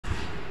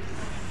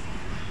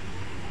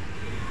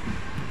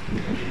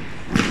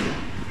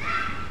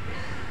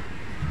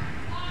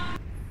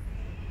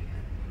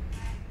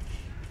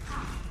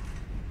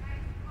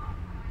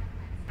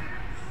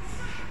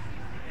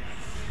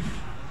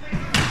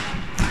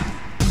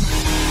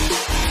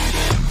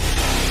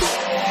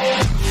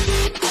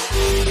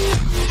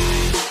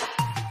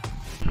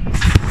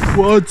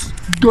What's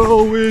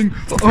going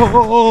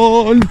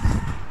on?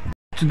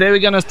 Today we're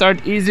gonna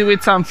start easy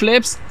with some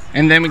flips,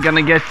 and then we're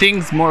gonna get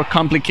things more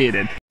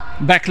complicated.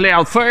 Back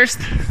layout first.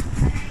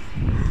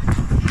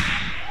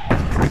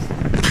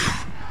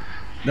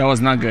 That was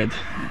not good.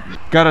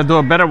 Gotta do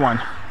a better one.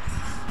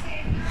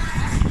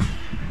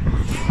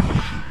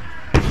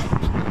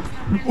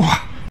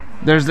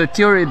 There's a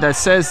theory that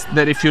says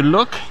that if you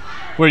look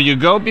where you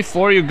go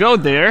before you go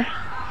there,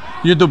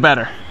 you do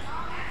better.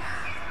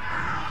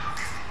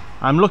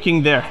 I'm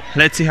looking there.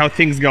 Let's see how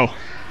things go.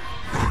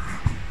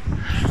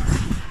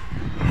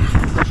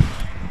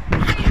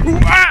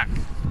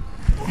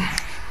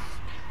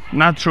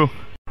 Not true.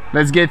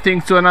 Let's get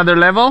things to another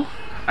level.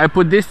 I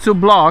put these 2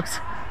 blocks,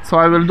 so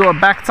I will do a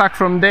back tuck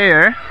from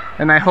there,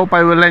 and I hope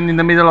I will land in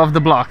the middle of the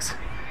blocks.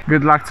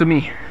 Good luck to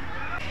me.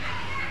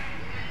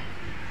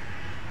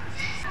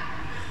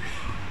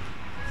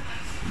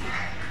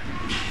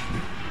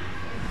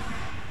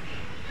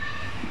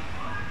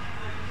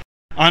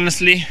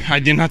 Honestly, I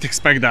did not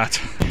expect that.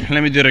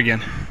 Let me do it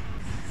again.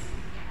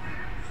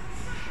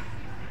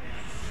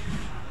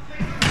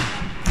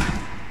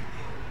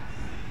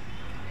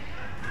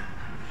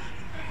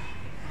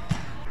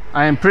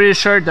 I am pretty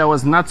sure that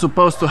was not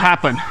supposed to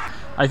happen.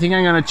 I think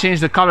I'm gonna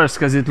change the colors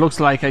because it looks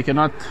like I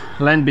cannot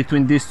land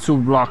between these 2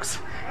 blocks,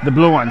 the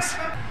blue ones.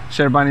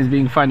 Sherban is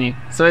being funny.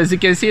 So as you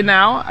can see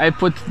now, I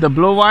put the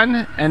blue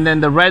one and then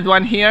the red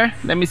one here.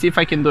 Let me see if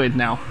I can do it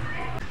now.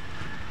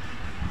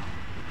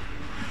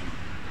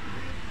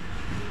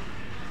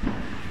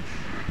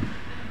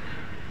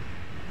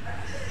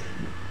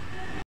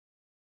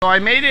 So I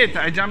made it.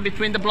 I jumped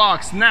between the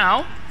blocks.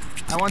 Now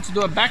I want to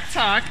do a back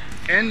tuck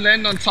and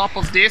land on top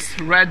of this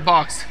red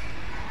box.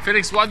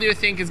 Felix, what do you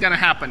think is gonna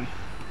happen?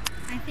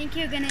 I think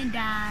you're gonna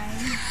die.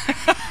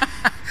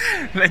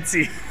 Let's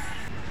see.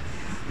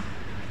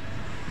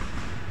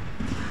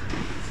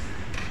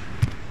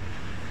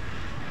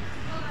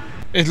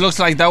 It looks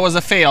like that was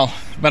a fail,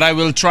 but I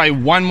will try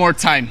one more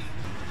time.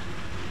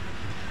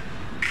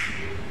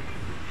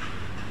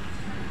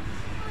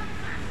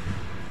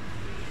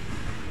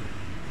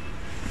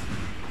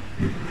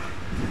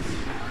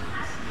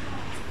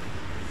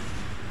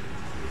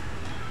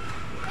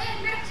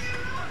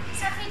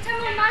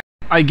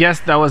 I guess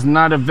that was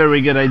not a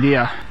very good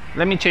idea.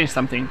 Let me change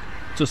something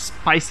to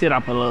spice it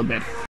up a little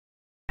bit.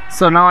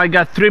 So now I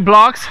got 3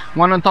 blocks,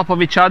 one on top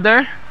of each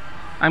other.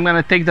 I'm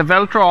gonna take the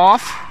Velcro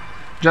off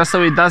just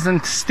so it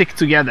doesn't stick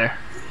together.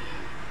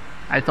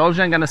 I told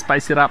you I'm gonna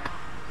spice it up.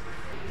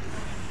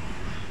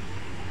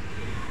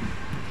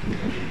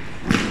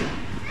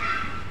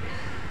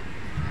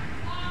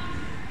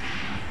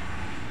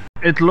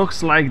 It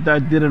looks like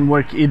that didn't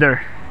work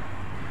either.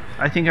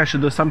 I think I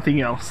should do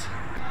something else.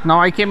 Now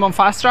I came on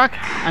fast track.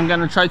 I'm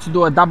gonna try to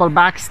do a double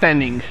back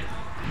standing.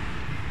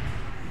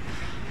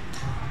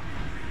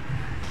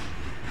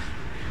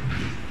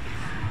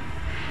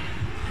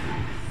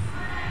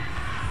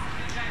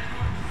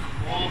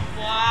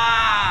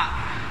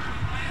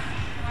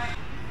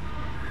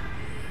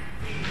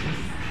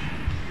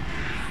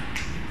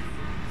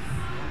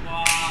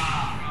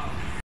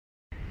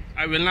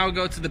 I will now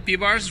go to the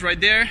P-bars right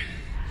there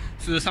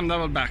to do some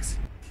double backs.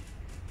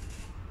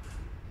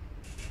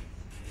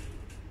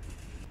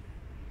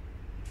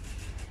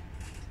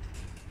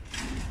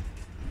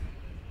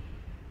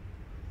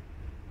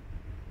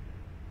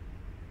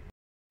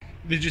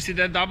 Did you see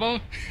that double?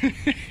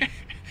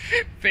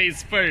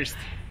 Face first.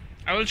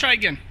 I will try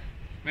again.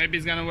 Maybe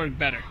it's gonna work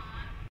better.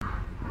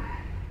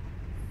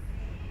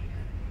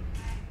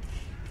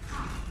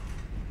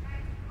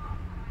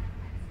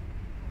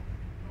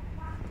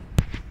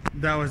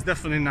 That was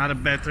definitely not a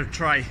better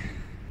try.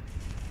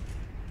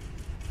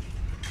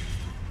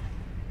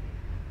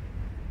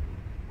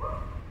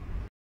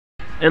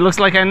 It looks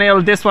like I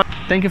nailed this one.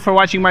 Thank you for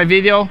watching my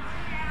video.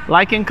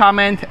 Like and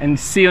comment, and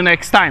see you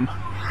next time.